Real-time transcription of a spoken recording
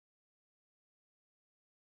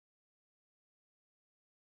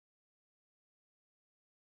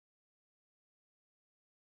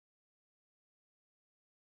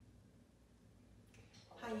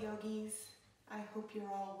Hi yogis, I hope you're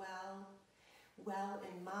all well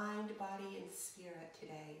in mind, body, and spirit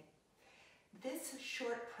today. This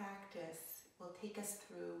short practice will take us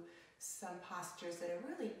through some postures that are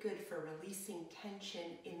really good for releasing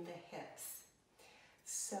tension in the hips.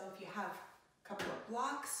 So if you have a couple of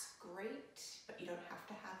blocks, great, but you don't have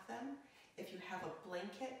to have them. If you have a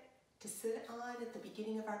blanket to sit on at the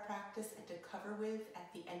beginning of our practice and to cover with at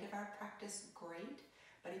the end of our practice, great.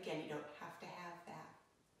 But again, you don't have to have that.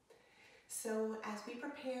 So as we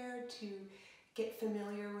prepare to get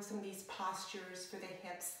familiar with some of these postures for the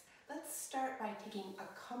hips, let's start by taking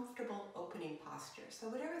a comfortable opening posture. So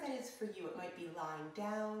whatever that is for you, it might be lying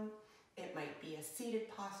down, it might be a seated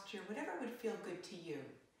posture, whatever would feel good to you.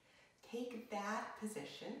 Take that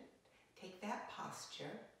position, take that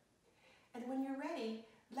posture, and when you're ready,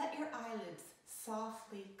 let your eyelids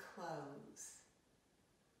softly close.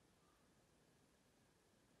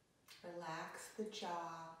 Relax the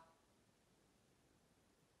jaw.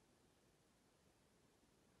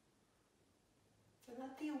 And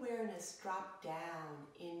let the awareness drop down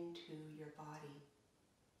into your body.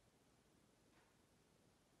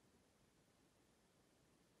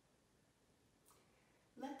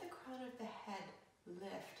 Let the crown of the head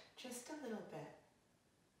lift just a little bit.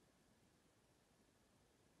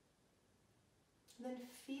 And then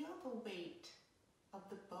feel the weight of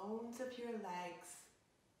the bones of your legs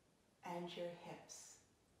and your hips.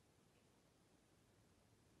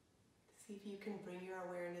 See if you can bring your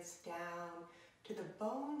awareness down to the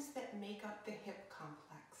bones that make up the hip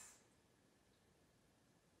complex.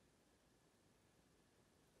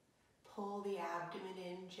 Pull the abdomen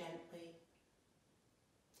in gently.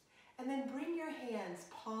 And then bring your hands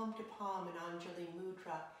palm to palm in Anjali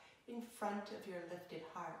Mudra in front of your lifted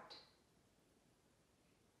heart.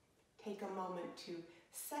 Take a moment to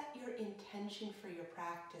set your intention for your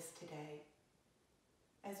practice today.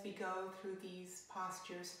 As we go through these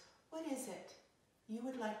postures, what is it you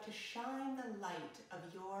would like to shine the light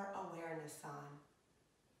of your awareness on?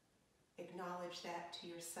 Acknowledge that to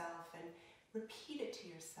yourself and repeat it to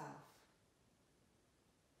yourself.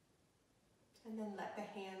 And then let the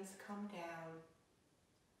hands come down.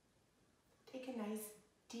 Take a nice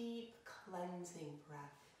deep cleansing breath.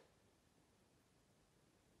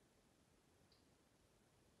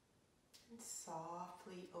 And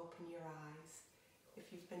softly open your eyes.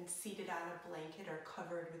 If you've been seated on a blanket or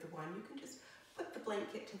covered with one, you can just put the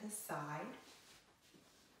blanket to the side.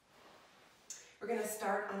 We're going to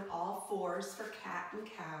start on all fours for cat and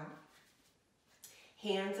cow.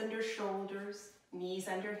 Hands under shoulders, knees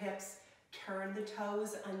under hips. Turn the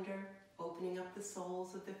toes under, opening up the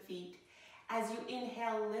soles of the feet. As you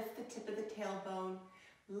inhale, lift the tip of the tailbone,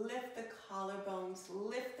 lift the collarbones,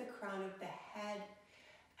 lift the crown of the head.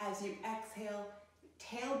 As you exhale,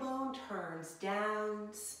 tailbone turns down,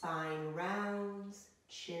 spine rounds,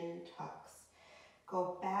 chin tucks.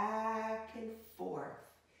 Go back and forth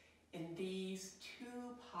in these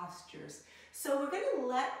two postures. So we're going to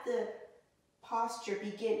let the posture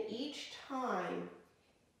begin each time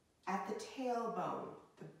at the tailbone,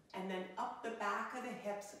 and then up the back of the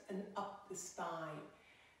hips and up the spine.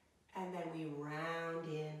 And then we round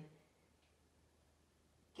in,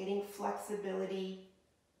 getting flexibility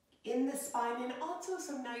in the spine and also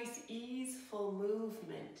some nice easeful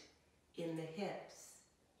movement in the hips.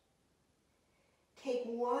 Take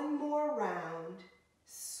one more round,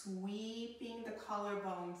 sweeping the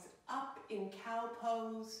collarbones up in cow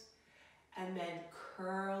pose and then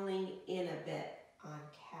curling in a bit on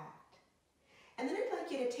cat. And then I'd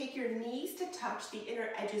like you to take your knees to touch, the inner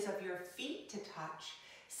edges of your feet to touch.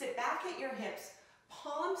 Sit back at your hips,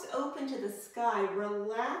 palms open to the sky,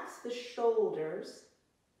 relax the shoulders,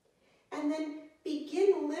 and then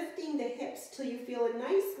begin lifting the hips till you feel a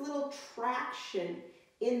nice little traction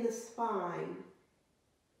in the spine.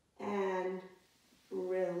 And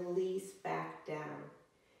release back down.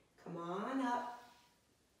 Come on up.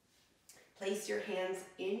 Place your hands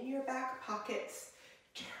in your back pockets.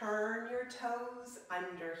 Turn your toes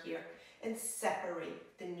under here and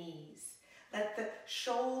separate the knees. Let the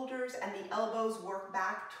shoulders and the elbows work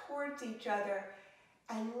back towards each other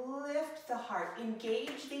and lift the heart.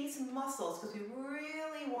 Engage these muscles because we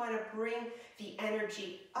really want to bring the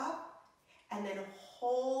energy up and then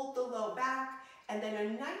hold the low back and then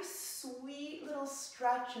a nice sweet little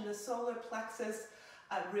stretch in the solar plexus,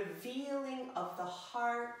 a revealing of the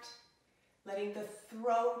heart. Letting the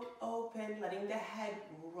throat open, letting the head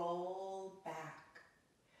roll back.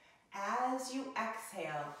 As you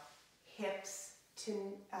exhale, hips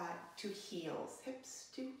to heels, hips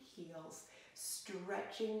to heels,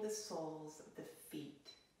 stretching the soles of the feet.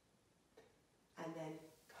 And then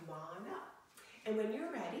come on up. And when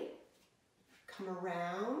you're ready, come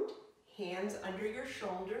around, hands under your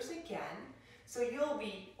shoulders again. So you'll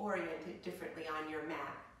be oriented differently on your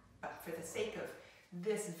mat. But for the sake of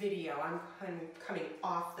this video, I'm coming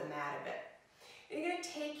off the mat a bit. And you're going to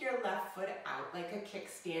take your left foot out like a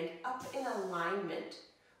kickstand, up in alignment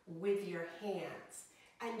with your hands.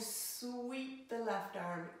 And sweep the left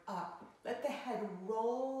arm up. Let the head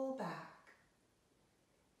roll back.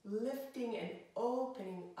 Lifting and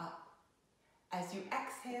opening up. As you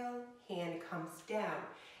exhale, hand comes down.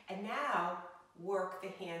 And now, work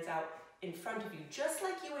the hands out in front of you. Just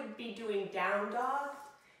like you would be doing down dog,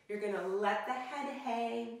 you're gonna let the head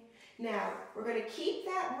hang. Now, we're gonna keep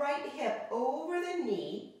that right hip over the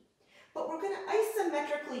knee, but we're gonna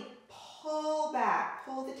isometrically pull back,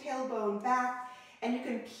 pull the tailbone back, and you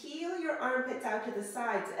can peel your armpits out to the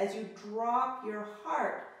sides as you drop your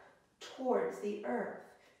heart towards the earth.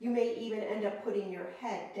 You may even end up putting your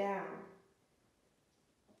head down.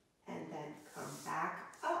 And then come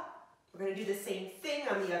back up. We're going to do the same thing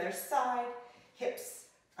on the other side. Hips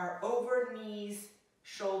are over knees,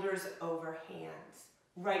 shoulders over hands.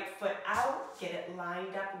 Right foot out, get it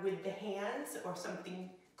lined up with the hands or something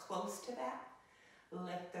close to that.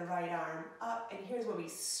 Lift the right arm up, and here's where we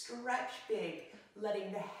stretch big,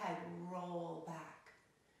 letting the head roll back.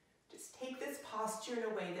 Just take this posture in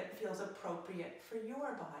a way that feels appropriate for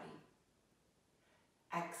your body.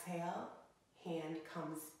 Exhale, hand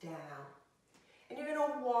comes down. And you're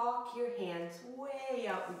going to walk your hands way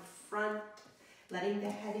out in front, letting the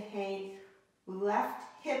head hang. Left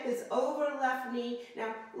hip is over left knee.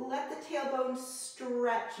 Now let the tailbone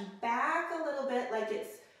stretch back a little bit like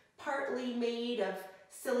it's partly made of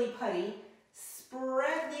silly putty.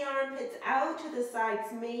 Spread the armpits out to the sides.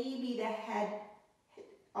 Maybe the head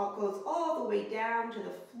goes all the way down to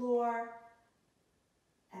the floor.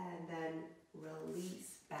 And then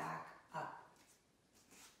release back up.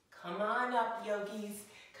 Come on up, yogis.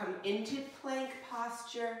 Come into plank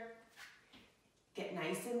posture. Get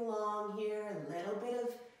nice and long here. A little bit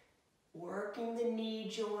of working the knee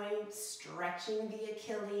joint, stretching the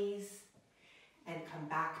Achilles. And come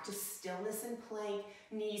back to stillness and plank.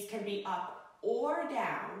 Knees can be up or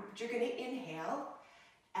down, but you're going to inhale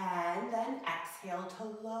and then exhale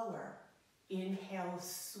to lower. Inhale,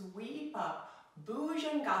 sweep up.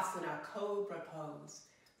 Bhujangasana, cobra pose.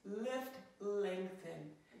 Lift,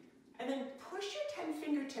 lengthen. And then push your 10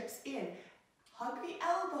 fingertips in. Hug the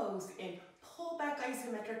elbows in. Pull back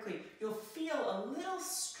isometrically. You'll feel a little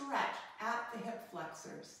stretch at the hip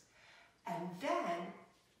flexors. And then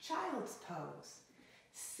child's pose.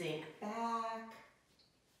 Sink back.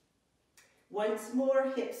 Once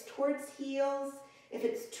more, hips towards heels. If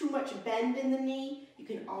it's too much bend in the knee, you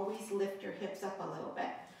can always lift your hips up a little bit.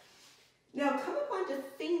 Now come up onto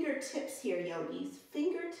fingertips here, yogis.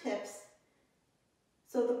 Fingertips.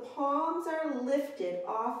 So the palms are lifted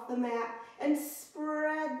off the mat, and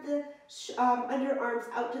spread the underarms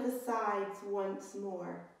out to the sides once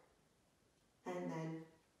more. And then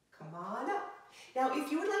come on up. Now,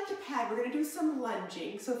 if you would like to pad, we're going to do some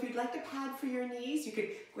lunging. So if you'd like to pad for your knees, you could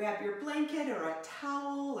grab your blanket or a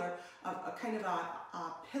towel or a kind of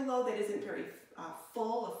a pillow that isn't very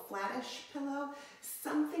full, a flattish pillow,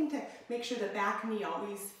 something to make sure the back knee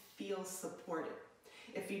always feels supported.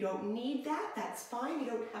 If you don't need that, that's fine. You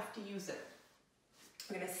don't have to use it.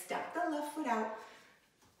 We're going to step the left foot out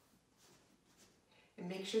and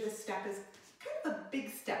make sure the step is kind of a big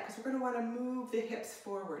step because we're going to want to move the hips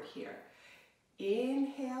forward here.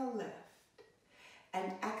 Inhale, lift,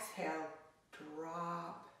 and exhale,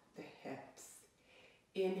 drop the hips.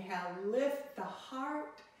 Inhale, lift the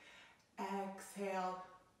heart. Exhale,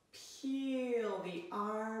 peel the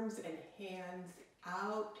arms and hands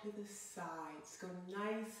out to the sides. Go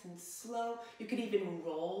nice and slow. You could even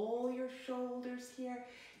roll your shoulders here.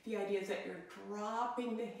 The idea is that you're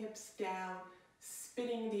dropping the hips down,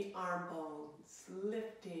 spinning the arm bones,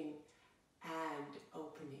 lifting and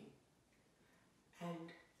opening.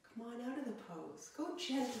 And come on out of the pose. Go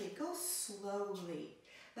gently, go slowly.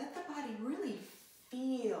 Let the body really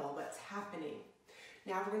feel what's happening.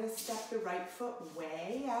 Now we're going to step the right foot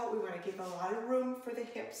way out. We want to give a lot of room for the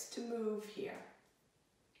hips to move here.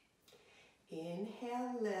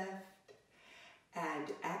 Inhale, lift,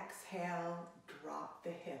 and exhale, drop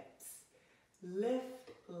the hips.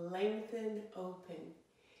 Lift, lengthen, open.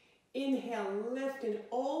 Inhale, lift and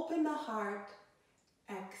open the heart.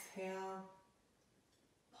 Exhale,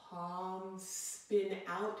 palms spin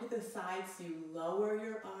out to the sides so you lower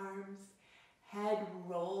your arms. Head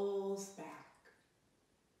rolls back.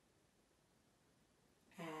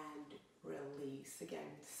 And release again.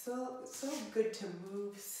 So good to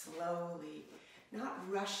move slowly, not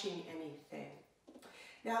rushing anything.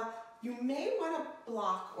 Now, you may want a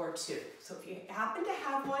block or two. So if you happen to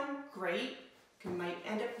have one, great. You might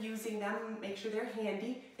end up using them, make sure they're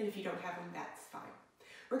handy, and if you don't have them, that's fine.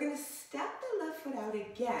 We're gonna step the left foot out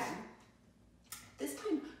again. This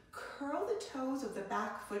time, curl the toes of the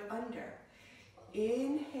back foot under.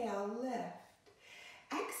 Inhale, lift.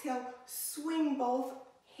 Exhale, swing both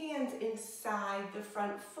hands inside the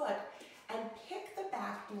front foot and pick the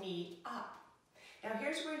back knee up. Now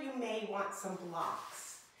here's where you may want some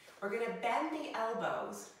blocks. We're gonna bend the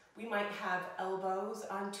elbows. We might have elbows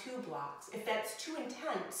on 2 blocks. If that's too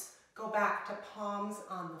intense, go back to palms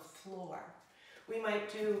on the floor. We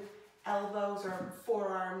might do elbows or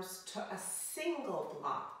forearms to a single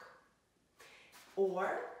block.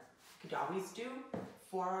 Or you could always do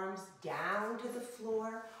forearms down to the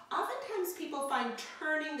floor. Oftentimes people find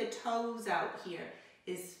turning the toes out here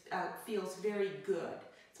feels very good.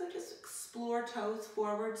 So just explore toes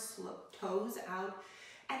forward, toes out,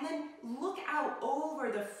 and then look out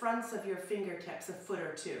over the fronts of your fingertips a foot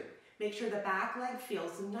or two. Make sure the back leg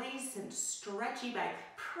feels nice and stretchy by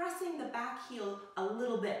pressing the back heel a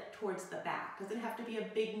little bit towards the back. Doesn't have to be a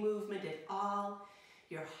big movement at all.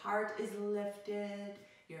 Your heart is lifted.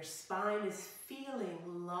 Your spine is feeling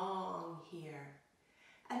long here.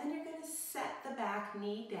 And then you're going to set the back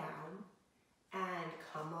knee down and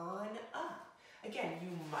come on up. Again, you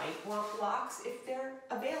might want blocks if they're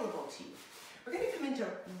available to you. We're going to come into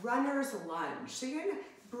runner's lunge. So you're going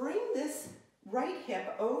to bring this right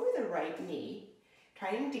hip over the right knee,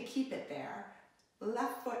 trying to keep it there.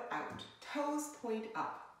 Left foot out, toes point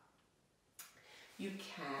up. You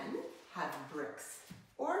can have bricks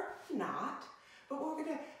or not, but we're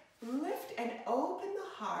going to lift and open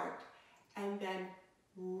the heart and then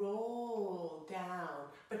roll down.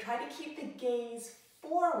 But try to keep the gaze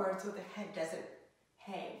forward so the head doesn't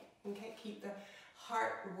hang. Okay, keep the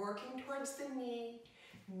heart working towards the knee.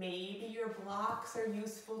 Maybe your blocks are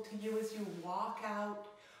useful to you as you walk out,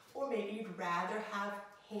 or maybe you'd rather have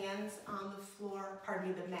hands on the floor, pardon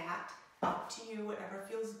me, the mat. Up to you, whatever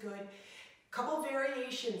feels good. Couple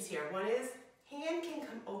variations here. One is hand can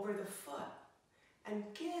come over the foot and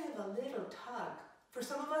give a little tug. For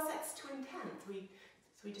some of us, that's too intense.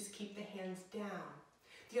 So we just keep the hands down.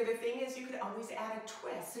 The other thing is you could always add a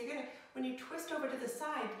twist. So you're gonna, when you twist over to the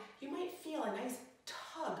side, you might feel a nice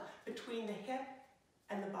tug between the hip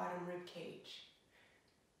and the bottom rib cage.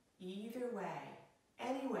 Either way,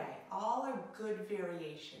 anyway, all are good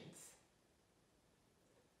variations.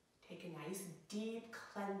 Take a nice deep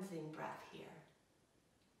cleansing breath here.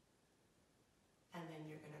 And then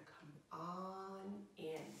you're gonna come on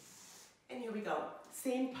in. And here we go.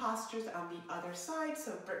 Same postures on the other side,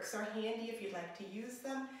 so bricks are handy if you'd like to use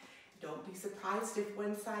them. Don't be surprised if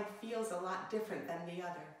one side feels a lot different than the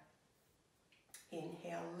other.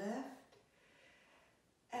 Inhale, lift.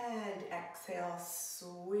 And exhale,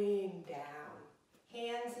 swing down.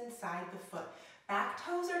 Hands inside the foot. Back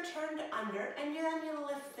toes are turned under, and then you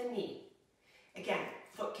lift the knee. Again,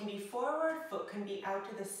 foot can be forward, foot can be out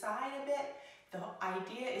to the side a bit. The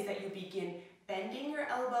idea is that you begin bending your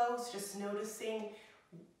elbows, just noticing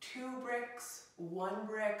 2 bricks, 1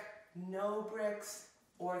 brick, no bricks,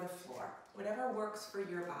 or the floor. Whatever works for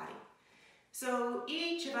your body. So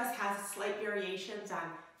each of us has slight variations on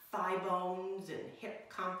thigh bones and hip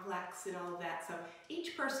complex and all of that. So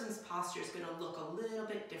each person's posture is going to look a little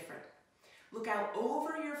bit different. Look out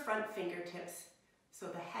over your front fingertips so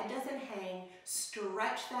the head doesn't hang.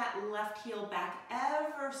 Stretch that left heel back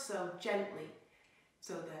ever so gently.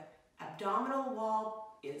 So the abdominal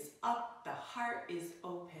wall is up, the heart is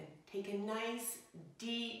open. Take a nice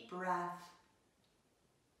deep breath.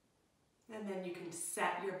 And then you can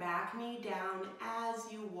set your back knee down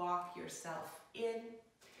as you walk yourself in.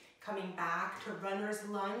 Coming back to runner's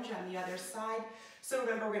lunge on the other side. So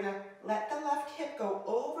remember, we're gonna let the left hip go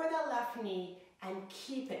over the left knee and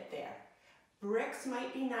keep it there. Bricks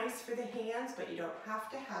might be nice for the hands, but you don't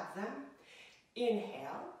have to have them.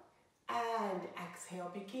 Inhale and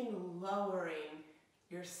exhale. Begin lowering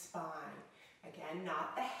your spine. Again,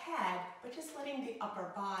 not the head, but just letting the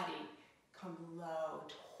upper body come low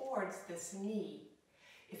towards this knee.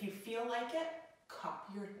 If you feel like it, cup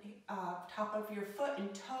your top of your foot and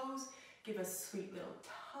toes. Give a sweet little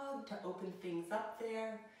tug to open things up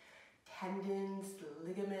there. Tendons,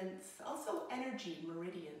 ligaments, also energy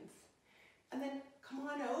meridians. And then come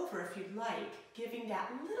on over if you'd like, giving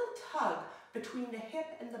that little tug between the hip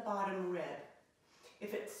and the bottom rib.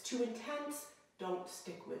 If it's too intense, don't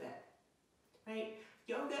stick with it, right?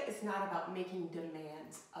 Yoga is not about making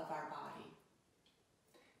demands of our body.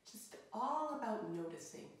 Just all about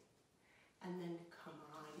noticing. And then come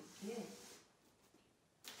on in.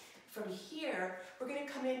 From here, we're going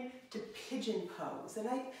to come in to pigeon pose. And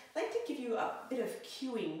I'd like to give you a bit of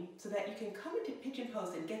cueing so that you can come into pigeon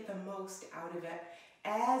pose and get the most out of it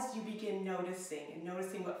as you begin noticing, and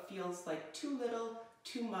noticing what feels like too little,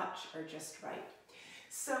 too much, or just right.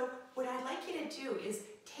 So what I'd like you to do is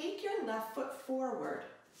take your left foot forward,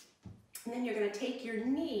 and then you're going to take your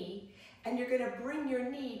knee, and you're going to bring your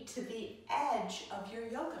knee to the edge of your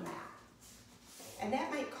yoga mat. And that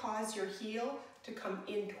might cause your heel to come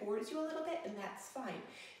in towards you a little bit, and that's fine.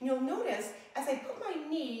 And you'll notice as I put my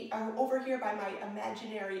knee over here by my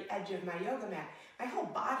imaginary edge of my yoga mat, my whole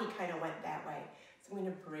body kind of went that way. So I'm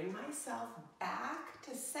going to bring myself back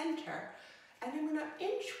to center, and I'm going to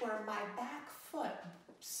inchworm my back foot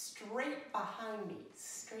straight behind me,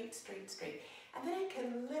 straight, straight, straight. And then I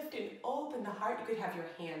can lift and open the heart. You could have your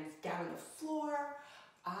hands down on the floor,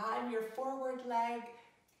 on your forward leg,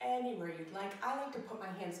 anywhere you'd like. I like to put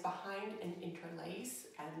my hands behind and interlace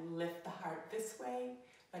and lift the heart this way,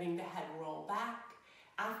 letting the head roll back.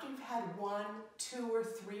 After you've had 1, 2, or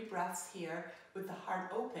 3 breaths here with the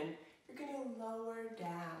heart open, you're going to lower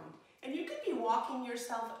down. And you could be walking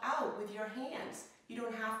yourself out with your hands. You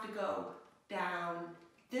don't have to go down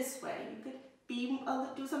this way. You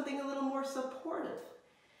could do something a little more supportive.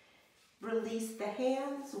 Release the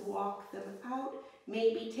hands, walk them out.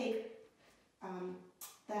 Maybe take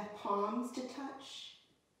the palms to touch.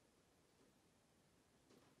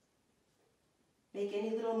 Make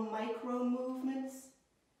any little micro movements.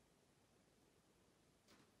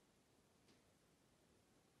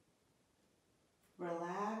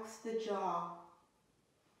 Relax the jaw.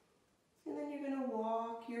 And then you're going to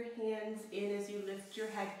walk your hands in as you lift your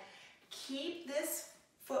head. Keep this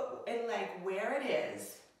foot and leg where it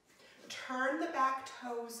is. Turn the back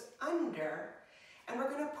toes under. And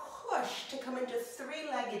we're going to push to come into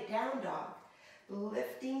 3-legged down dog.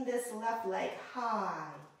 Lifting this left leg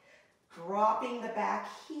high. Dropping the back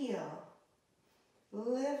heel.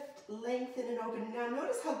 Lift, lengthen, and open. Now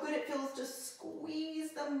notice how good it feels to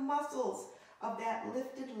squeeze the muscles of that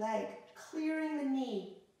lifted leg, clearing the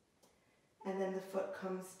knee. And then the foot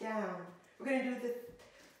comes down. We're going to do the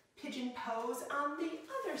pigeon pose on the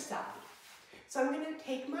other side. So I'm going to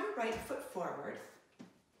take my right foot forward,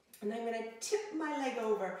 and I'm going to tip my leg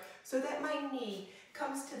over so that my knee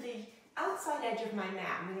comes to the outside edge of my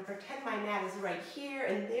mat. I'm going to pretend my mat is right here,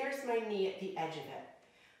 and there's my knee at the edge of it.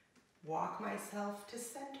 Walk myself to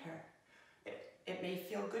center. It may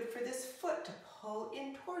feel good for this foot to pull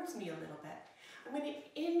in towards me a little bit. I'm going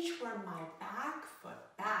to inchworm my back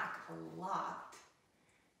foot back a lot,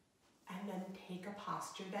 and then take a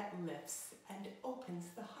posture that lifts and opens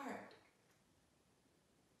the heart.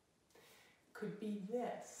 Could be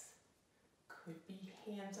this, could be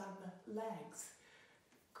hands on the legs,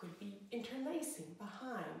 could be interlacing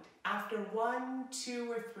behind. After 1,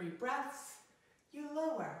 2, or 3 breaths, you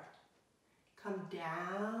lower. Come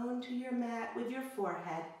down to your mat with your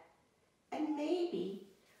forehead, and maybe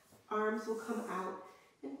arms will come out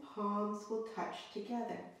and palms will touch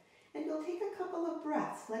together. And you'll take a couple of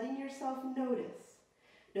breaths, letting yourself notice.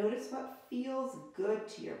 Notice what feels good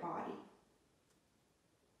to your body.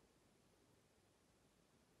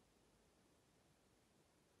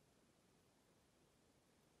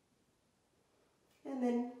 And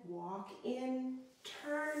then walk in,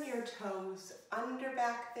 turn your toes under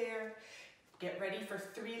back there. Get ready for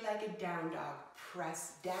 3-legged down dog.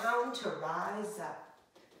 Press down to rise up.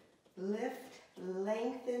 Lift,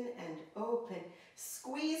 lengthen, and open.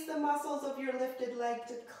 Squeeze the muscles of your lifted leg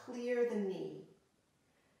to clear the knee.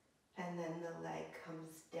 And then the leg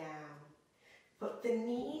comes down. Put the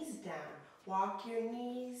knees down. Walk your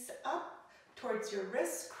knees up towards your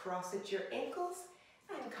wrists, cross at your ankles,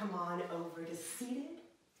 and come on over to seated.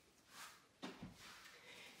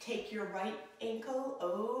 Take your right ankle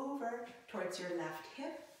over towards your left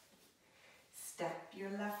hip. Step your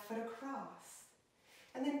left foot across.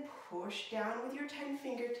 And then push down with your 10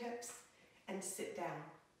 fingertips and sit down.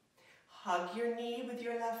 Hug your knee with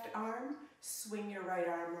your left arm. Swing your right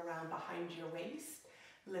arm around behind your waist.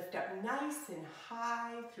 Lift up nice and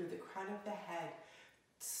high through the crown of the head.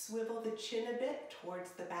 Swivel the chin a bit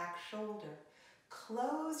towards the back shoulder.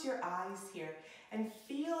 Close your eyes here and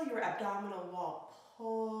feel your abdominal wall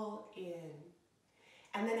pull in.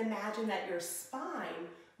 And then imagine that your spine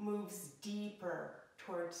moves deeper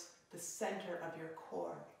towards the center of your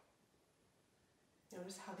core.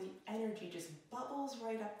 Notice how the energy just bubbles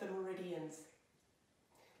right up the meridians,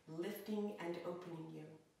 lifting and opening you.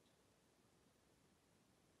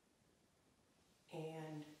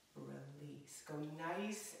 And release. Go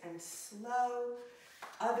nice and slow.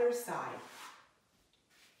 Other side.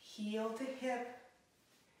 Heel to hip.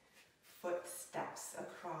 footsteps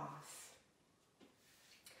across.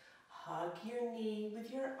 Hug your knee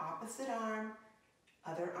with your opposite arm.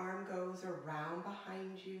 Other arm goes around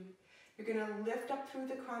behind you. You're going to lift up through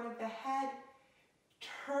the crown of the head.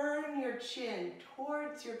 Turn your chin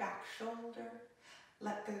towards your back shoulder.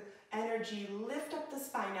 Let the energy lift up the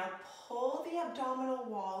spine. Now pull the abdominal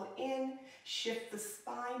wall in. Shift the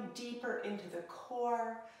spine deeper into the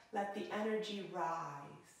core. Let the energy rise.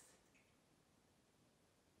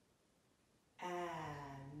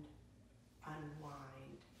 And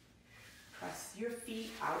unwind. Press your feet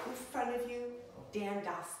out in front of you.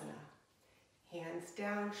 Dandasana. Hands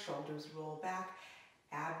down, shoulders roll back.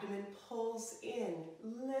 Abdomen pulls in.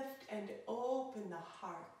 Lift and open the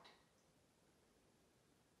heart.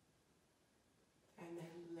 And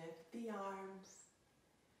then lift the arms.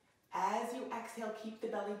 As you exhale, keep the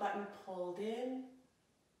belly button pulled in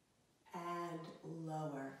and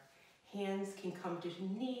lower. Hands can come to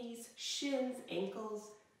knees, shins,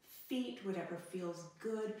 ankles, feet, whatever feels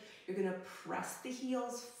good. You're going to press the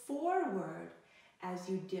heels forward as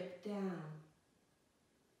you dip down.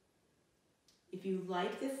 If you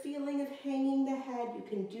like the feeling of hanging the head, you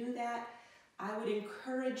can do that. I would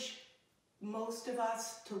encourage most of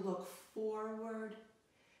us to look forward.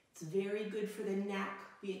 It's very good for the neck.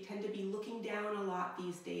 We tend to be looking down a lot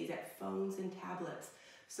these days at phones and tablets.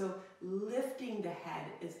 So lifting the head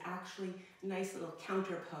is actually a nice little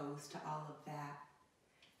counterpose to all of that.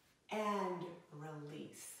 And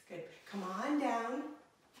release. Good. Come on down.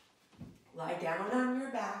 Lie down on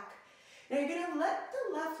your back. Now you're going to let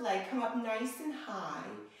the left leg come up nice and high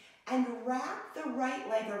and wrap the right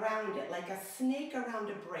leg around it like a snake around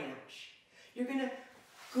a branch. You're going to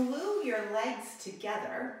glue your legs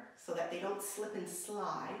together so that they don't slip and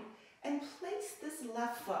slide and place this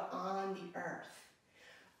left foot on the earth.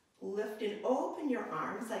 Lift and open your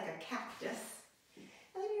arms like a cactus.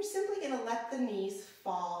 And then you're simply going to let the knees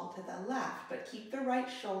fall to the left, but keep the right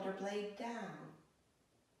shoulder blade down.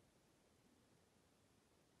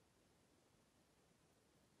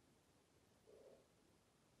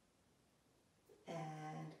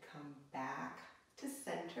 And come back to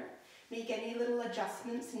center. Make any little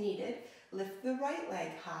adjustments needed. Lift the right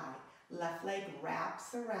leg high. Left leg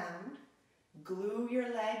wraps around. Glue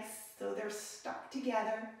your legs so they're stuck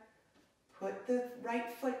together. Put the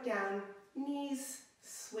right foot down. Knees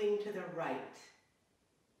swing to the right.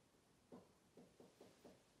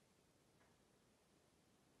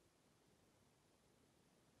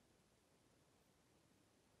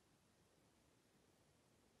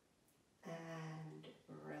 And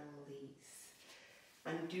release.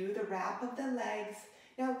 Undo the wrap of the legs.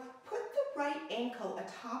 Now put the right ankle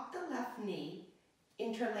atop the left knee.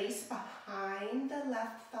 Interlace behind the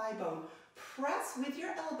left thigh bone. Press with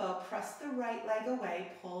your elbow, press the right leg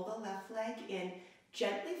away, pull the left leg in,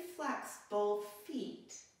 gently flex both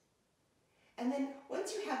feet. And then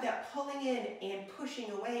once you have that pulling in and pushing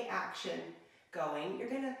away action going, you're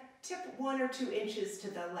going to tip 1 or 2 inches to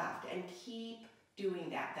the left and keep doing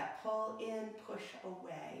that. That pull in, push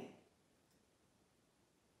away.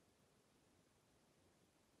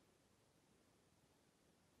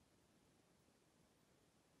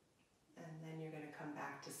 And then you're going to come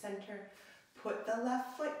back to center. Put the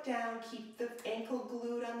left foot down, keep the ankle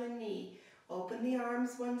glued on the knee. Open the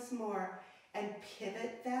arms once more and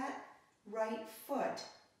pivot that right foot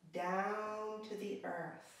down to the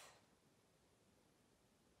earth.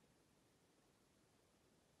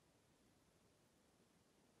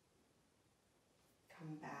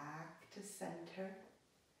 Come back to center.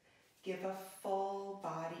 Give a full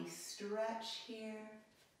body stretch here.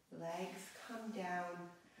 Legs come down,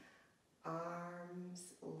 arms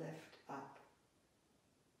lift up.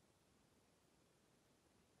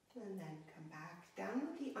 And then come back down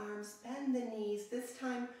with the arms, bend the knees. This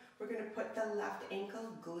time we're going to put the left ankle,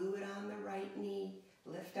 glue it on the right knee,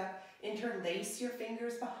 lift up, interlace your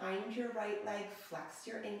fingers behind your right leg, flex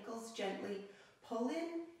your ankles gently, pull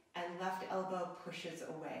in, and left elbow pushes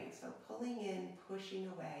away. So pulling in, pushing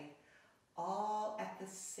away, all at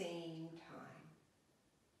the same time.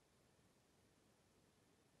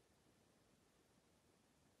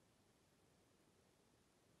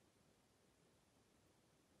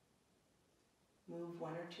 Move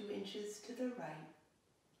 1 or 2 inches to the right,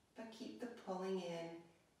 but keep the pulling in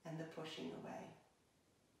and the pushing away.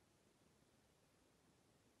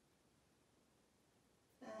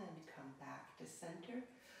 And come back to center.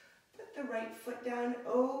 Put the right foot down,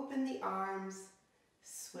 open the arms,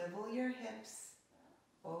 swivel your hips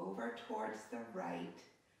over towards the right,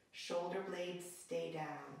 shoulder blades stay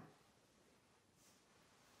down.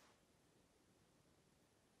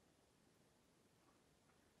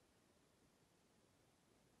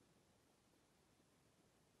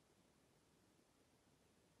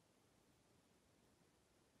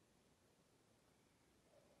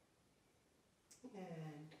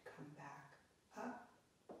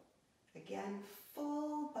 again,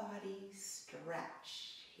 full body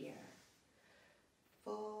stretch here.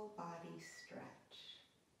 Full body stretch.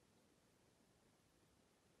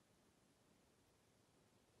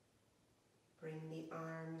 Bring the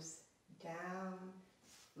arms down.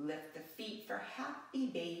 Lift the feet for happy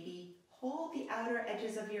baby. Hold the outer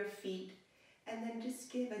edges of your feet and then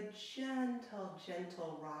just give a gentle,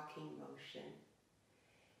 gentle rocking motion.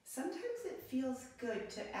 Sometimes it feels good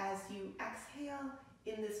to, as you exhale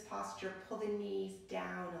in this posture, pull the knees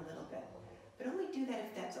down a little bit. But only do that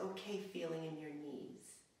if that's okay feeling in your knees.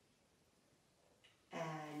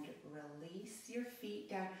 And release your feet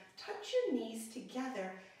down. Touch your knees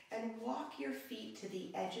together and walk your feet to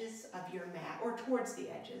the edges of your mat or towards the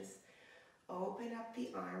edges. Open up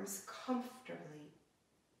the arms comfortably.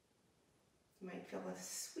 You might feel a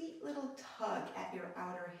sweet little tug at your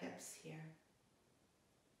outer hips here.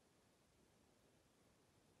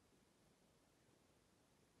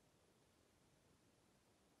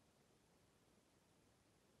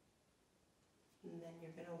 And then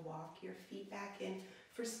you're going to walk your feet back in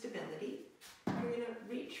for stability. You're going to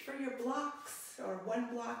reach for your blocks, or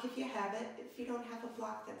one block if you have it. If you don't have a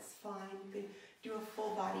block, that's fine. You can do a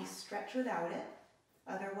full body stretch without it.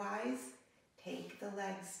 Otherwise, take the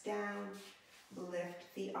legs down,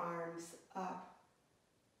 lift the arms up,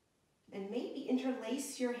 and maybe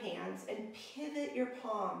interlace your hands and pivot your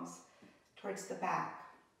palms towards the back.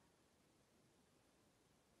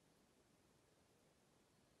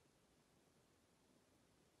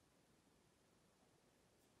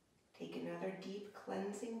 Take another deep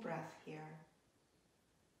cleansing breath here.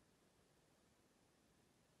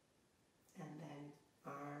 And then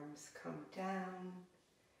arms come down,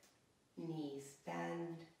 knees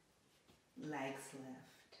bend, legs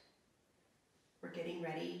lift. We're getting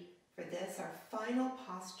ready for this, our final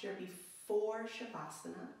posture before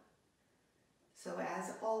Shavasana. So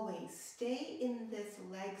as always, stay in this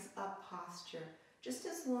legs up posture just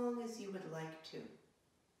as long as you would like to,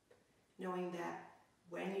 knowing that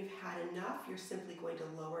when you've had enough, you're simply going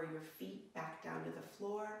to lower your feet back down to the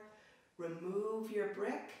floor, remove your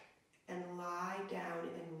brick, and lie down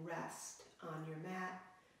and rest on your mat,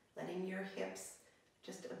 letting your hips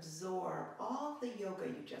just absorb all the yoga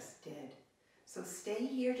you just did. So stay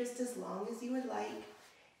here just as long as you would like,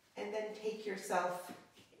 and then take yourself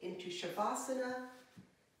into Shavasana.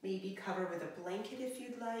 Maybe cover with a blanket if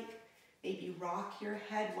you'd like. Maybe rock your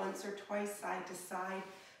head once or twice side to side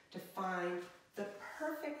to find the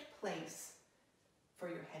perfect place for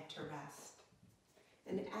your head to rest.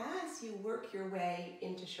 And as you work your way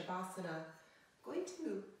into Shavasana, I'm going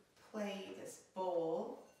to play this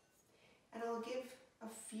bowl, and I'll give a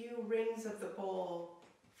few rings of the bowl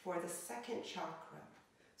for the second chakra.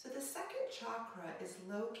 So the second chakra is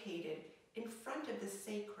located in front of the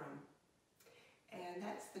sacrum, and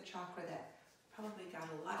that's the chakra that probably got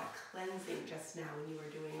a lot of cleansing just now when you were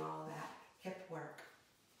doing all that hip work.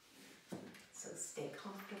 So stay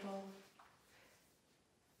comfortable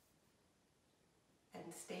and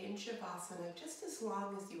stay in Shavasana just as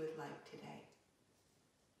long as you would like today.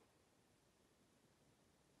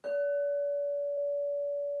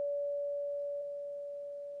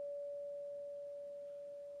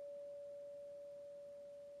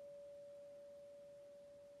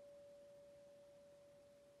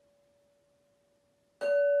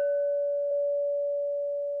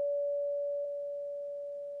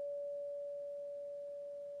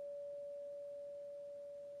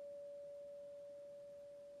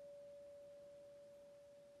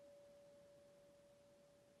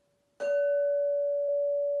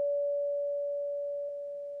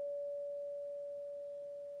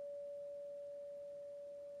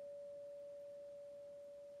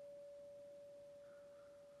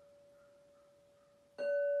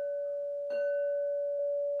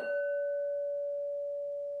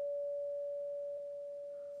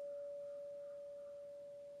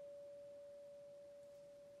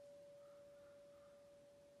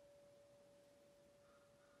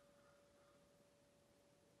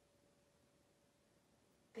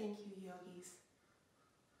 Thank you, yogis.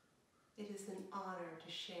 It is an honor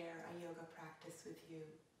to share a yoga practice with you.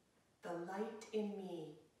 The light in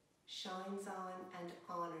me shines on and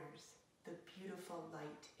honors the beautiful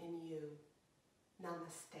light in you.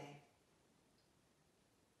 Namaste.